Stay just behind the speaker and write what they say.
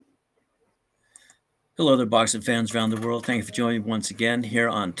Hello there, boxing fans around the world. Thank you for joining me once again here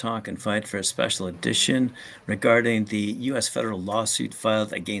on Talk and Fight for a special edition regarding the U.S. federal lawsuit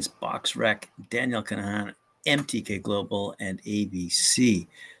filed against BoxRec, Daniel Kinahan, MTK Global, and ABC.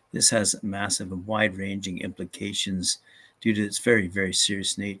 This has massive and wide-ranging implications due to its very, very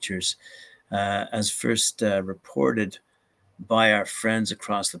serious natures. As first reported by our friends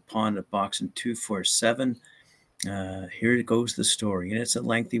across the pond at Boxing 247, here goes the story, and it's a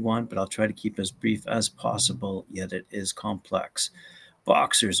lengthy one, but I'll try to keep as brief as possible, yet it is complex.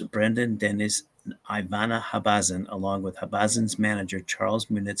 Boxers Brendan Dennis and Ivana Habazin, along with Habazan's manager Charles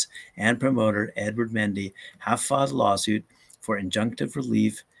Munitz and promoter Edward Mendy, have filed a lawsuit for injunctive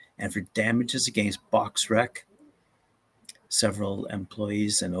relief and for damages against BoxRec. Several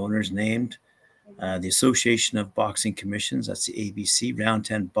employees and owners named. The Association of Boxing Commissions, that's the ABC, Round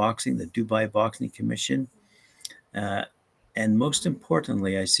 10 Boxing, the Dubai Boxing Commission, and most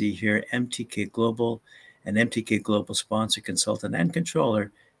importantly, I see here MTK Global and MTK Global sponsor, consultant, and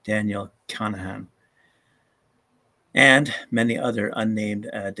controller Daniel Kinahan, and many other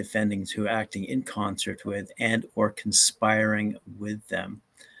unnamed defendants who are acting in concert with and or conspiring with them.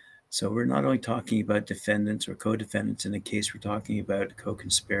 So we're not only talking about defendants or co-defendants in a case, we're talking about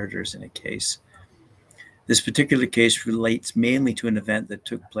co-conspirators in a case. This particular case relates mainly to an event that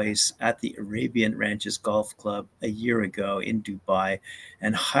took place at the Arabian Ranches Golf Club a year ago in Dubai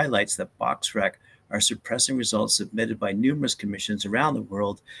and highlights that BoxRec are suppressing results submitted by numerous commissions around the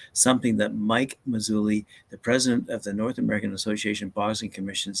world, something that Mike Mazzulli, the president of the North American Association of Boxing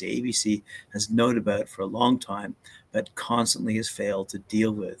Commissions, the ABC, has known about for a long time, but constantly has failed to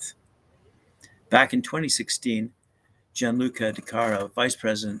deal with. Back in 2016, Gianluca Di Caro, vice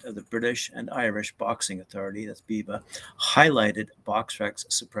president of the British and Irish Boxing Authority, that's BIBA, highlighted BoxRec's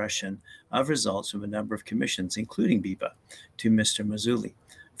suppression of results from a number of commissions, including BIBA, to Mr. Mazzulli,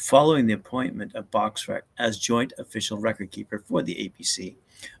 following the appointment of BoxRec as joint official record keeper for the ABC,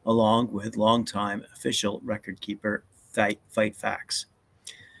 along with longtime official record keeper FightFacts.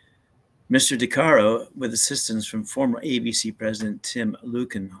 Mr. Di Caro, with assistance from former ABC president Tim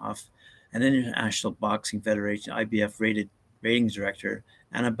Lukenhoff, and International Boxing Federation IBF ratings director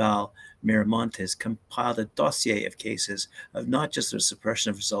Anibal Miramontes, compiled a dossier of cases of not just the suppression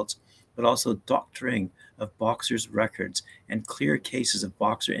of results, but also doctoring of boxers' records and clear cases of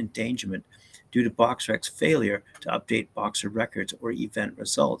boxer endangerment due to BoxRec's failure to update boxer records or event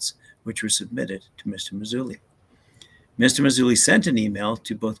results, which were submitted to Mr. Mazzulli. Mr. Mazzulli sent an email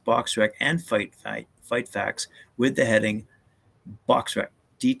to both BoxRec and FightFacts with the heading BoxRec,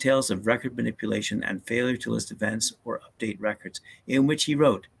 details of record manipulation and failure to list events or update records, in which he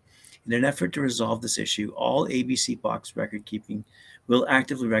wrote, in an effort to resolve this issue, all ABC box record keeping will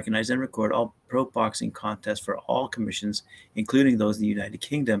actively recognize and record all pro boxing contests for all commissions, including those in the United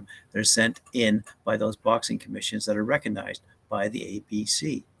Kingdom, that are sent in by those boxing commissions that are recognized by the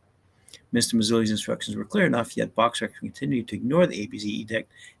ABC. Mr. Mazzulli's instructions were clear enough, yet BoxRec continued to ignore the ABC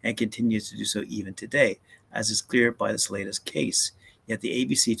edict and continues to do so even today, as is clear by this latest case. Yet the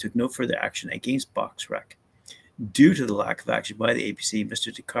ABC took no further action against BoxRec. Due to the lack of action by the ABC,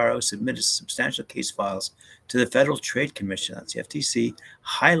 Mr. Di Caro submitted substantial case files to the Federal Trade Commission, that's the FTC,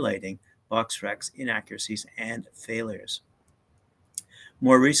 highlighting BoxRec's inaccuracies and failures.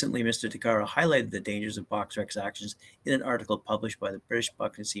 More recently, Mr. Di Caro highlighted the dangers of BoxRec's actions in an article published by the British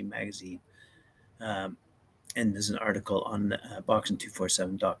Boxing magazine. And there's an article on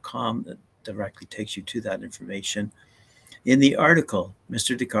boxing247.com that directly takes you to that information. In the article,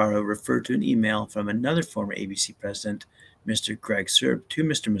 Mr. Di Caro referred to an email from another former ABC president, Mr. Greg Serb, to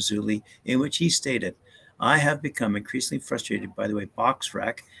Mr. Mazzulli, in which he stated, I have become increasingly frustrated by the way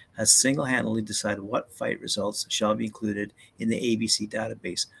BoxRec has single-handedly decided what fight results shall be included in the ABC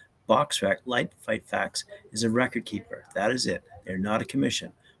database. BoxRec, like FightFacts, is a record keeper. That is it. They're not a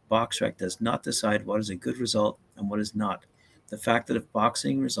commission. BoxRec does not decide what is a good result and what is not. The fact that if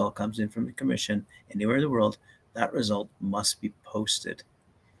boxing result comes in from a commission anywhere in the world, that result must be posted.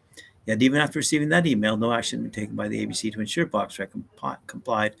 Yet even after receiving that email, no action had been taken by the ABC to ensure BoxRec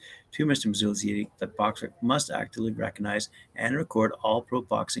complied to Mr. Mazzulli's edict that BoxRec must actively recognize and record all pro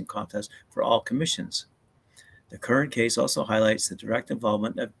boxing contests for all commissions. The current case also highlights the direct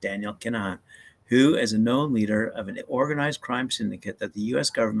involvement of Daniel Kinahan, who is a known leader of an organized crime syndicate that the U.S.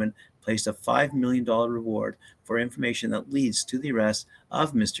 government placed a $5 million reward for information that leads to the arrest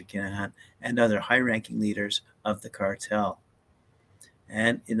of Mr. Kinahan and other high-ranking leaders of the cartel.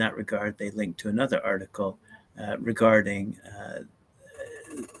 And in that regard, they link to another article regarding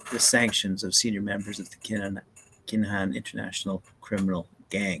the sanctions of senior members of the Kinahan International Criminal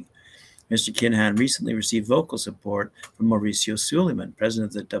Gang. Mr. Kinahan recently received vocal support from Mauricio Suleiman,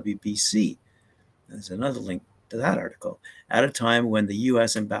 president of the WBC, There's another link to that article. At a time when the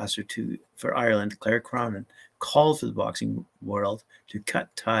U.S. ambassador for Ireland, Claire Cronin, called for the boxing world to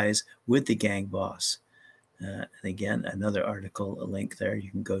cut ties with the gang boss. And again, another article, a link there you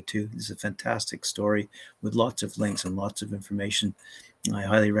can go to. This is a fantastic story with lots of links and lots of information. I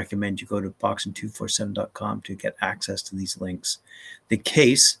highly recommend you go to boxing247.com to get access to these links. The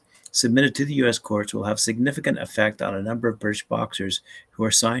case submitted to the U.S. courts will have significant effect on a number of British boxers who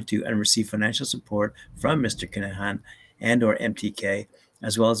are signed to and receive financial support from Mr. Kinahan and or MTK,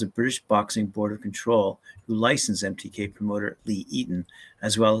 as well as the British Boxing Board of Control, who licensed MTK promoter Lee Eaton,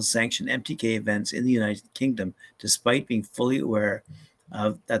 as well as sanction MTK events in the United Kingdom, despite being fully aware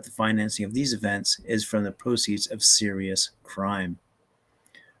that the financing of these events is from the proceeds of serious crime.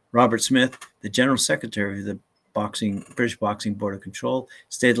 Robert Smith, the General Secretary of the British Boxing Board of Control,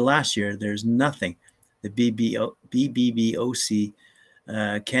 stated last year there's nothing the BBBOC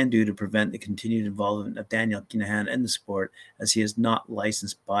can do to prevent the continued involvement of Daniel Kinahan in the sport, as he is not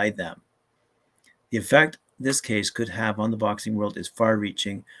licensed by them. The effect this case could have on the boxing world is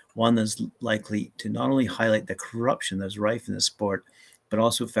far-reaching, one that's likely to not only highlight the corruption that's rife in the sport, but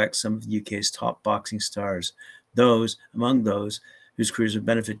also affect some of the UK's top boxing stars, among those whose careers have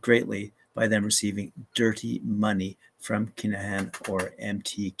benefited greatly by them receiving dirty money from Kinahan or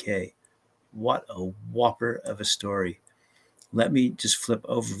MTK. What a whopper of a story. Let me just flip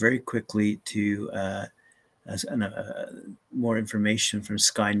over very quickly to more information from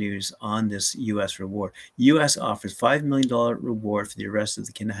Sky News on this U.S. reward. U.S. offers $5 million reward for the arrest of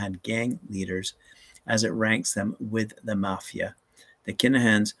the Kinahan gang leaders as it ranks them with the mafia. The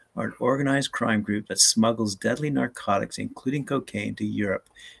Kinahans are an organized crime group that smuggles deadly narcotics, including cocaine, to Europe,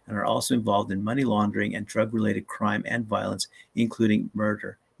 and are also involved in money laundering and drug-related crime and violence, including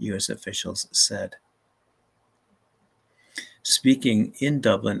murder, U.S. officials said. Speaking in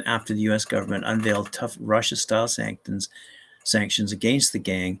Dublin after the U.S. government unveiled tough Russia-style sanctions against the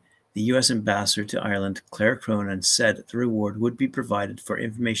gang, the U.S. ambassador to Ireland, Claire Cronin, said the reward would be provided for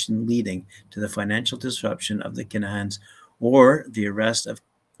information leading to the financial disruption of the Kinahans or the arrest of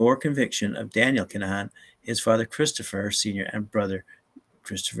or conviction of Daniel Kinahan, his father Christopher Sr. and brother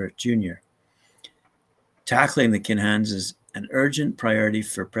Christopher Jr. Tackling the Kinahans is an urgent priority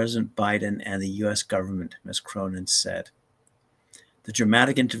for President Biden and the U.S. government, Ms. Cronin said. The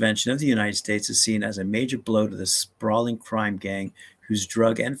dramatic intervention of the United States is seen as a major blow to the sprawling crime gang whose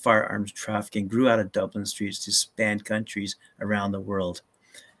drug and firearms trafficking grew out of Dublin streets to span countries around the world.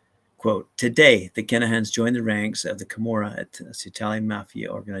 Quote, today, the Kinahans joined the ranks of the Camorra, the Italian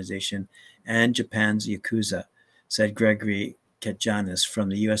mafia organization, and Japan's Yakuza, said Gregory Katjanis from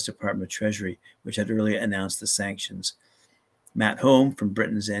the U.S. Department of Treasury, which had earlier announced the sanctions. Matt Home from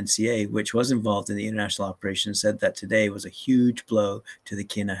Britain's NCA, which was involved in the international operation, said that today was a huge blow to the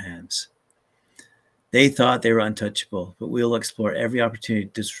Kinahans. They thought they were untouchable, but we will explore every opportunity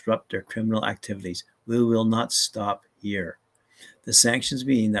to disrupt their criminal activities. We will not stop here. The sanctions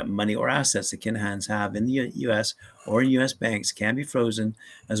mean that money or assets the Kinahans have in the U.S. or in U.S. banks can be frozen,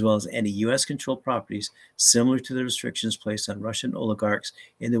 as well as any U.S.-controlled properties, similar to the restrictions placed on Russian oligarchs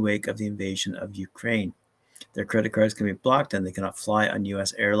in the wake of the invasion of Ukraine. Their credit cards can be blocked and they cannot fly on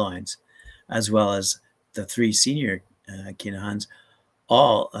U.S. airlines, as well as the three senior Kinahans,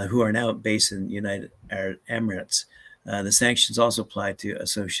 all who are now based in the United Arab Emirates. The sanctions also apply to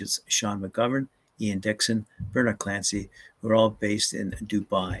associates Sean McGovern, Ian Dixon, Bernard Clancy, who are all based in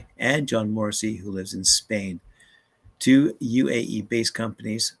Dubai, and John Morrissey, who lives in Spain. Two UAE-based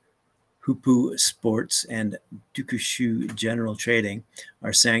companies, Hupu Sports and Dukushu General Trading,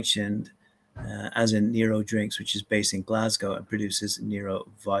 are sanctioned, as in Nero Drinks, which is based in Glasgow and produces Nero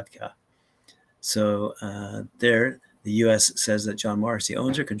Vodka. So the U.S. says that John Morrissey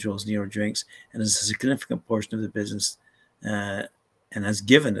owns or controls Nero Drinks and is a significant portion of the business and has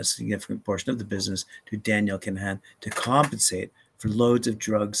given a significant portion of the business to Daniel Kinahan to compensate for loads of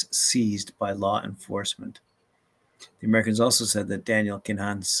drugs seized by law enforcement. The Americans also said that Daniel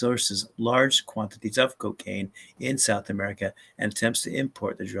Kinahan sources large quantities of cocaine in South America and attempts to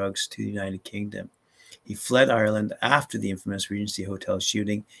import the drugs to the United Kingdom. He fled Ireland after the infamous Regency Hotel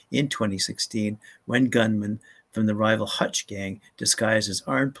shooting in 2016, when gunmen from the rival Hutch gang disguised as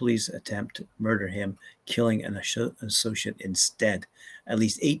armed police attempt to murder him, killing an associate instead. At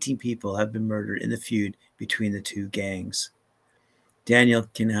least 18 people have been murdered in the feud between the two gangs. Daniel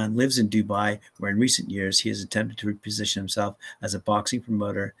Kinahan lives in Dubai, where in recent years he has attempted to reposition himself as a boxing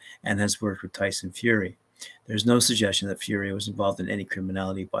promoter and has worked with Tyson Fury. There's no suggestion that Fury was involved in any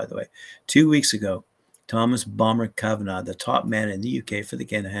criminality, by the way. 2 weeks ago, Thomas Bomber Kavanagh, the top man in the UK for the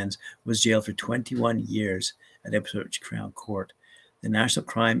Kinahans, was jailed for 21 years at Ipswich Crown Court. The National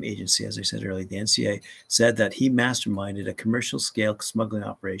Crime Agency, as I said earlier, the NCA, said that he masterminded a commercial-scale smuggling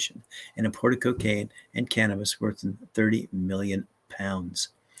operation and imported cocaine and cannabis worth £30 million.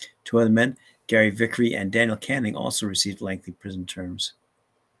 Two other men, Gary Vickery and Daniel Canning, also received lengthy prison terms.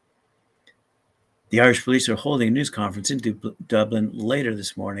 The Irish police are holding a news conference in Dublin later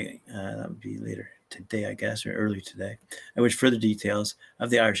this morning. That would be later today, I guess, or early today, at which further details of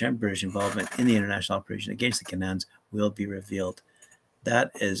the Irish and British involvement in the international operation against the Kanans will be revealed.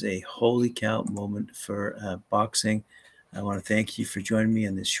 That is a holy cow moment for boxing. I want to thank you for joining me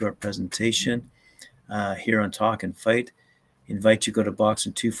in this short presentation here on Talk and Fight. I invite you to go to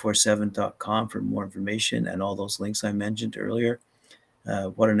boxing247.com for more information and all those links I mentioned earlier.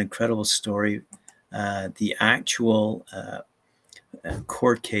 What an incredible story. The actual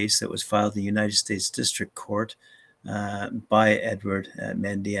court case that was filed in the United States District Court by Edward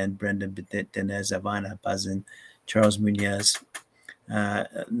Mendy and Brendan Denez, Ivana Bazin, Charles Munoz.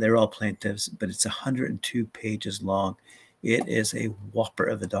 They're all plaintiffs, but it's 102 pages long. It is a whopper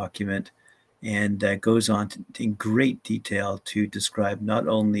of a document and goes on in great detail to describe, not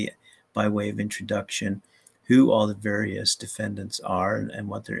only by way of introduction, who all the various defendants are and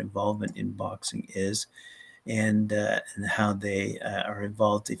what their involvement in boxing is, and how they are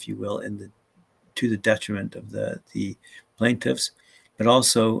involved, if you will, to the detriment of the plaintiffs, but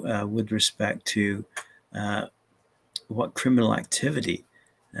also with respect to what criminal activity,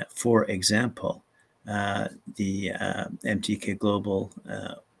 for example, the MTK Global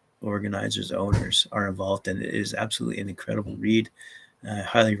organizers, owners are involved in. It is absolutely an incredible read. I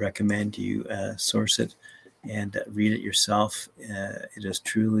highly recommend you source it and read it yourself. It is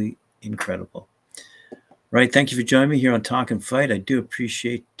truly incredible. Right, thank you for joining me here on Talk and Fight. I do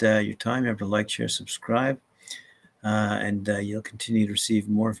appreciate your time. Remember to like, share, subscribe, and you'll continue to receive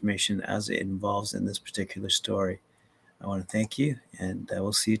more information as it involves in this particular story. I want to thank you, and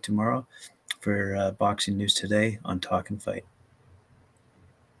we'll see you tomorrow for Boxing News Today on Talk and Fight.